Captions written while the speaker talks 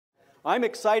I'm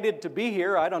excited to be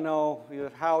here. I don't know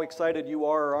how excited you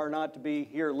are or are not to be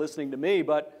here listening to me,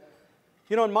 but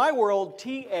you know, in my world,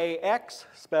 TAX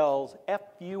spells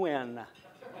F-U-N.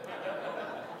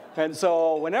 And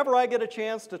so whenever I get a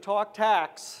chance to talk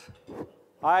tax,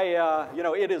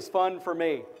 it is fun for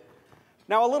me.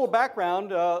 Now, a little background,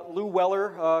 Lou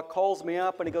Weller calls me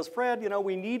up and he goes, Fred,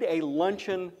 we need a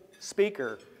luncheon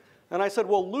speaker. And I said,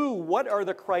 well, Lou, what are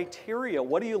the criteria?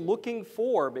 What are you looking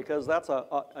for? Because that's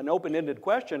an open-ended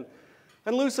question.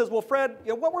 And Lou says, well, Fred,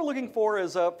 what we're looking for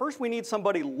is, first we need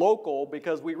somebody local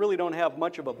because we really don't have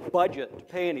much of a budget to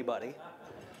pay anybody.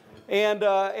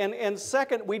 And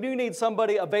second, we do need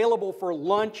somebody available for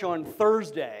lunch on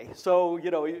Thursday. So,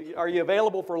 are you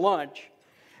available for lunch?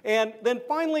 And then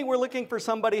finally, we're looking for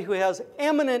somebody who has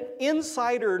eminent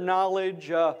insider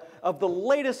knowledge of the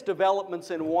latest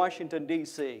developments in Washington,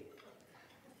 D.C.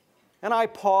 And I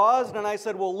paused and I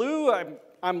said, well, Lou,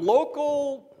 I'm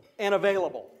local and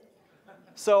available.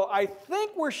 So I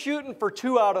think we're shooting for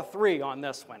 2 out of 3 on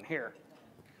this one here.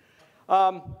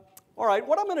 All right,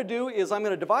 what I'm going to do is I'm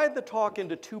going to divide the talk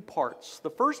into 2 parts.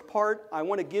 The first part, I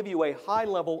want to give you a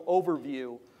high-level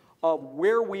overview of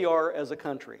where we are as a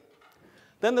country.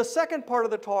 Then the second part of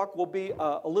the talk will be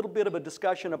a little bit of a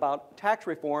discussion about tax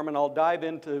reform, and I'll dive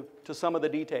into some of the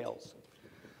details.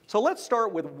 So let's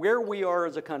start with where we are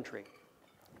as a country.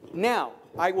 Now,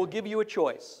 I will give you a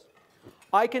choice.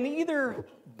 I can either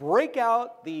break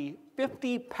out the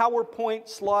 50 PowerPoint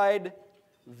slide,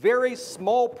 very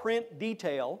small print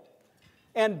detail,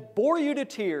 and bore you to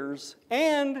tears,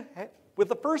 and with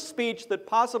the first speech that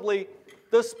possibly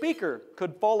the speaker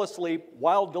could fall asleep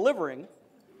while delivering,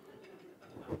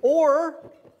 or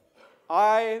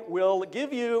I will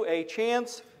give you a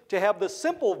chance to have the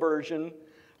simple version,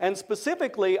 and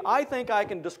specifically, I think I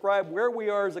can describe where we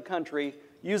are as a country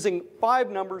using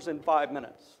 5 numbers in 5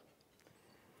 minutes.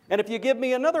 And if you give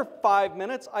me another 5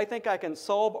 minutes, I think I can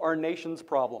solve our nation's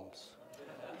problems.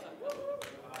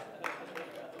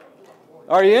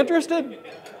 Are you interested?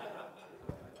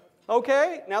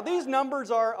 Okay, now these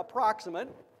numbers are approximate,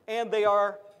 and they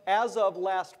are as of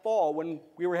last fall when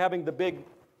we were having the big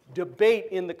debate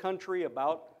in the country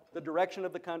about the direction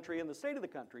of the country and the state of the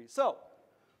country. So,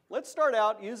 let's start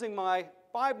out using my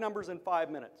 5 numbers in 5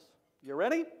 minutes. You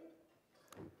ready?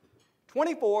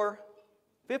 24,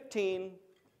 15,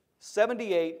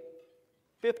 78,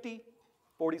 50,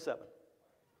 47.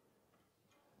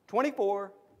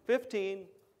 24, 15,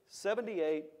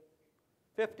 78,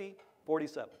 50,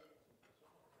 47.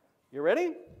 You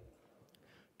ready?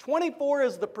 24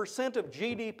 is the percent of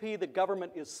GDP the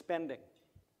government is spending.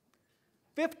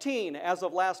 15, as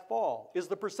of last fall, is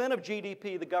the percent of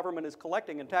GDP the government is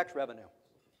collecting in tax revenue.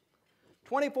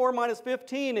 24 minus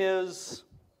 15 is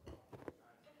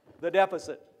the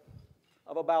deficit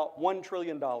of about $1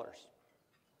 trillion.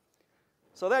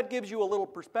 So that gives you a little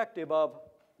perspective of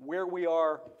where we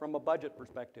are from a budget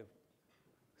perspective.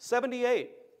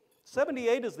 78.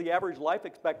 78 is the average life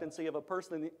expectancy of a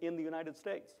person in the United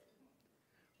States.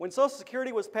 When Social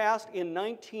Security was passed in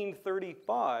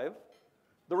 1935,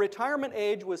 the retirement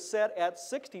age was set at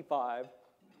 65.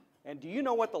 And do you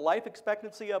know what the life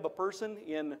expectancy of a person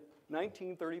in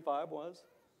 1935 was?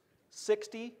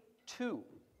 62.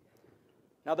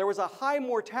 Now, there was a high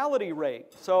mortality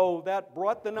rate, so that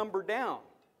brought the number down.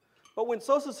 But when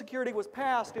Social Security was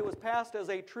passed, it was passed as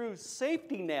a true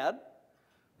safety net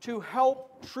to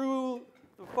help the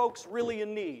folks really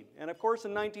in need. And of course,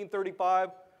 in 1935,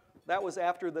 that was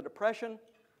after the Depression.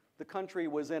 The country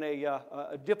was in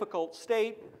a difficult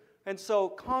state, and so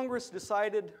Congress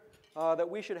decided that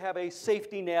we should have a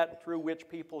safety net through which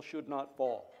people should not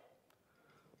fall.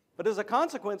 But as a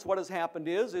consequence, what has happened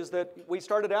is that we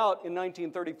started out in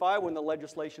 1935 when the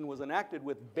legislation was enacted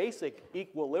with basic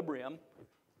equilibrium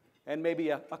and maybe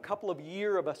a couple of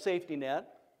years of a safety net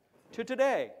to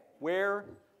today, where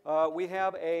we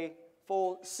have a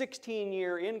full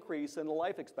 16-year increase in the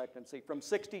life expectancy from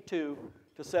 62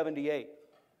 to 78.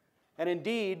 And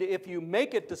indeed, if you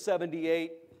make it to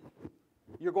 78,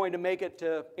 you're going to make it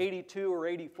to 82 or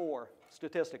 84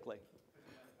 statistically.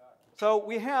 So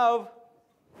we have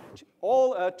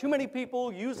too many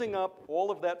people using up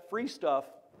all of that free stuff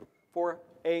for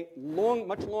a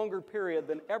much longer period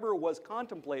than ever was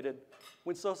contemplated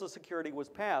when Social Security was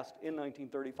passed in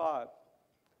 1935.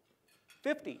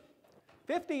 50.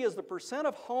 50 is the percent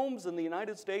of homes in the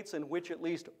United States in which at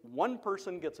least one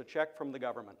person gets a check from the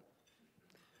government.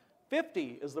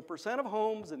 50 is the percent of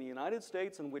homes in the United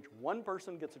States in which one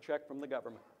person gets a check from the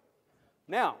government.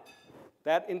 Now,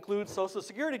 that includes Social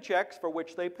Security checks for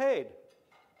which they paid.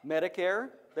 Medicare,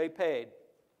 they paid.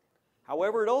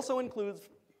 However, it also includes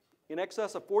in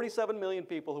excess of 47 million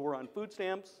people who were on food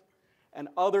stamps and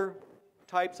other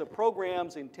types of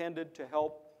programs intended to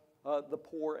help the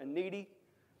poor and needy.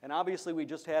 And obviously, we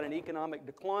just had an economic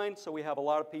decline, so we have a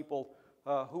lot of people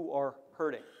who are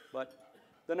hurting. But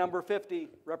the number 50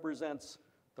 represents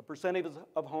the percentage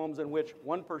of homes in which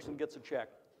one person gets a check.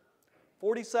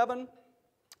 47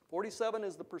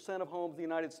 is the percent of homes in the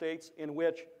United States in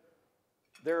which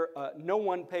no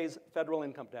one pays federal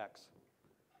income tax.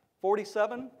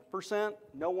 47%,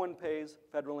 no one pays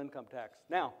federal income tax.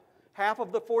 Now, half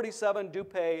of the 47 do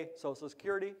pay Social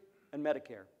Security and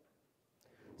Medicare.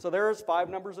 So there's 5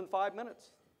 numbers in 5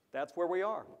 minutes. That's where we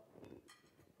are.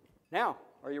 Now,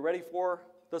 are you ready for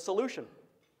the solution?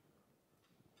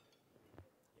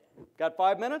 Got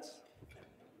 5 minutes?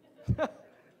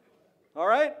 All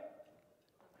right.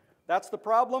 That's the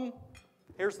problem.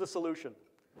 Here's the solution.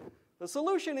 The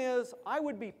solution is I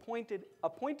would be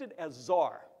appointed as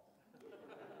czar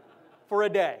for a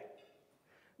day.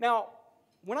 Now,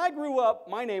 when I grew up,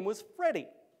 my name was Freddie.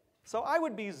 So I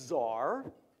would be Czar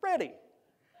Freddie.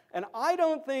 And I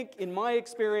don't think, in my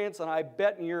experience, and I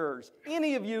bet in yours,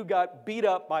 any of you got beat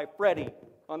up by Freddie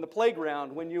on the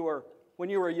playground when you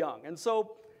were young. And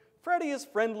so Freddie is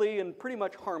friendly and pretty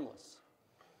much harmless.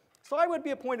 So I would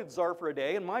be appointed czar for a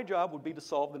day, and my job would be to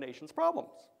solve the nation's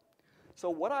problems. So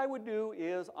what I would do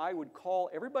is I would call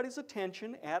everybody's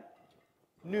attention at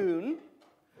noon,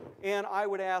 and I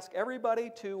would ask everybody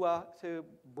to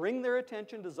bring their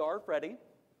attention to Czar Freddie.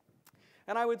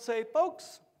 And I would say,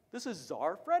 folks, this is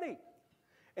Czar Freddie,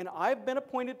 and I've been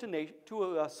appointed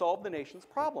to solve the nation's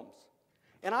problems.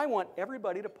 And I want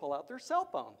everybody to pull out their cell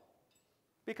phone.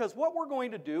 Because what we're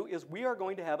going to do is we are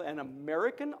going to have an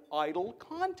American Idol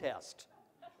contest.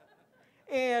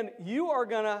 And you are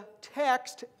going to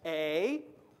text A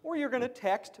or you're going to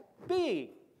text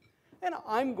B. And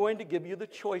I'm going to give you the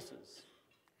choices.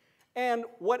 And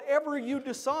whatever you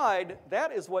decide,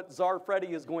 that is what Czar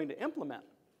Freddie is going to implement.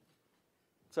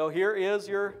 So here's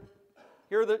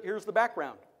the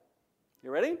background.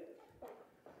 You ready?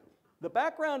 The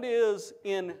background is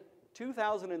in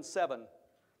 2007,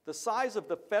 the size of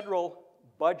the federal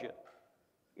budget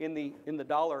in the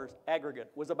dollars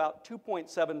aggregate was about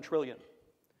 $2.7 trillion.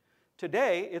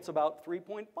 Today, it's about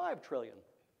 $3.5 trillion.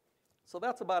 So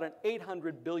that's about an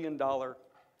 $800 billion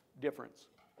difference.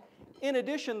 In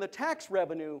addition, the tax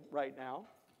revenue right now,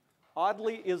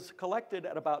 oddly, is collected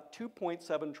at about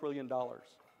 $2.7 trillion.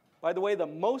 By the way, the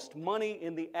most money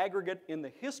in the aggregate in the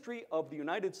history of the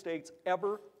United States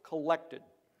ever collected.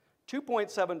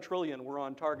 2.7 trillion we're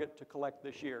on target to collect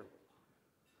this year.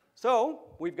 So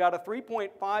we've got a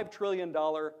 $3.5 trillion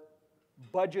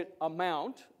budget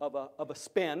amount of a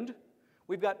spend.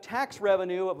 We've got tax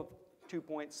revenue of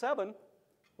 2.7,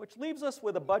 which leaves us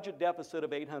with a budget deficit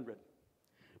of 800.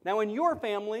 Now in your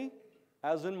family,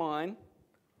 as in mine,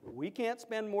 we can't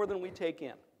spend more than we take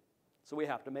in. So we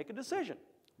have to make a decision.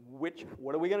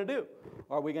 What are we going to do?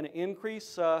 Are we going to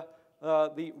increase the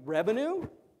revenue,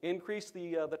 increase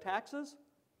the taxes,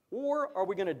 or are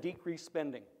we going to decrease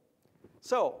spending?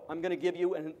 So I'm going to give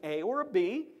you an A or a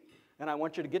B, and I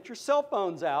want you to get your cell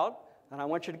phones out, and I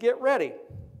want you to get ready.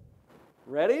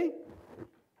 Ready?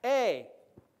 A.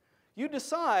 You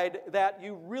decide that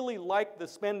you really like the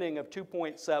spending of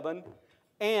 2.7,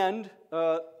 and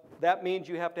that means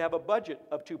you have to have a budget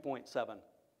of 2.7.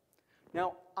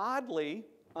 Now, oddly,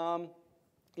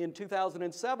 in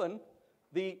 2007,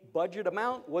 the budget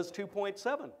amount was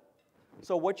 2.7.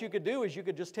 So what you could do is you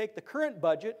could just take the current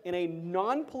budget in a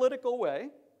non-political way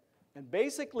and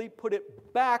basically put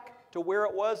it back to where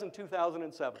it was in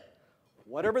 2007.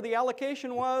 Whatever the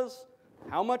allocation was,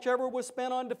 how much ever was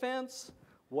spent on defense,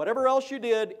 whatever else you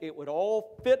did, it would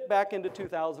all fit back into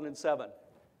 2007.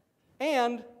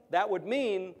 And that would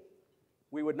mean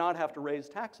we would not have to raise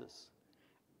taxes.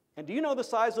 And do you know the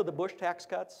size of the Bush tax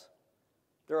cuts?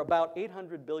 They're about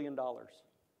 $800 billion.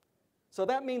 So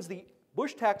that means the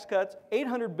Bush tax cuts,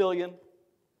 $800 billion,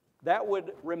 that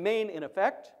would remain in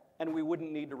effect, and we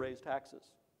wouldn't need to raise taxes.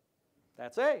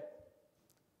 That's A.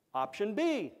 Option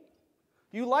B.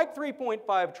 You like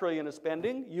 $3.5 trillion of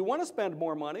spending. You want to spend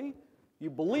more money. You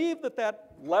believe that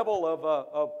that level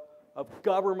of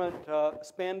government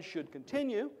spend should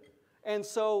continue, and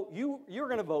so you're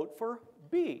going to vote for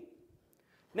B.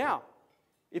 Now,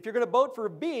 if you're going to vote for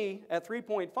B at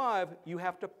 3.5, you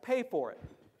have to pay for it.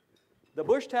 The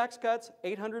Bush tax cuts,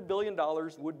 $800 billion,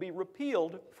 would be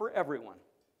repealed for everyone.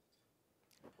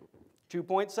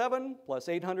 2.7 plus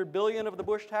 $800 billion of the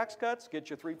Bush tax cuts gets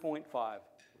you 3.5.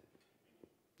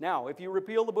 Now, if you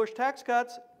repeal the Bush tax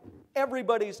cuts,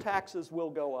 everybody's taxes will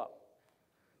go up.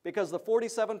 Because the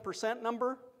 47%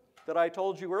 number that I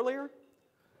told you earlier,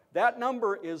 That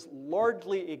number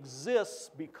largely exists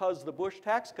because the Bush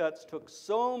tax cuts took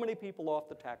so many people off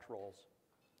the tax rolls.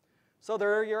 So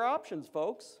there are your options,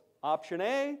 folks. Option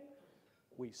A,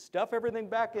 we stuff everything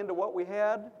back into what we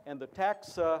had and the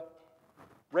tax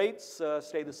rates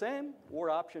stay the same. Or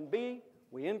option B,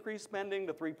 we increase spending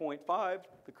to 3.5,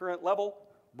 the current level,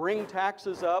 bring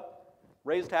taxes up,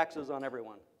 raise taxes on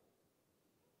everyone.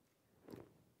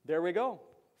 There we go.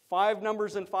 5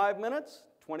 numbers in 5 minutes,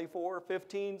 24,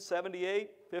 15,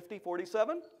 78, 50,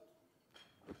 47.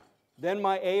 Then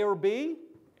my A or B,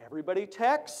 everybody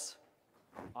texts.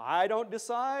 I don't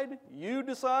decide, you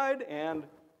decide, and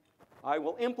I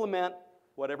will implement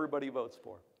what everybody votes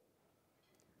for.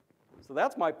 So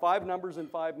that's my 5 numbers in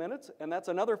 5 minutes, and that's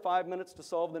another 5 minutes to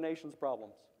solve the nation's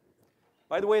problems.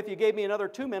 By the way, if you gave me another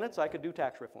 2 minutes, I could do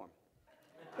tax reform.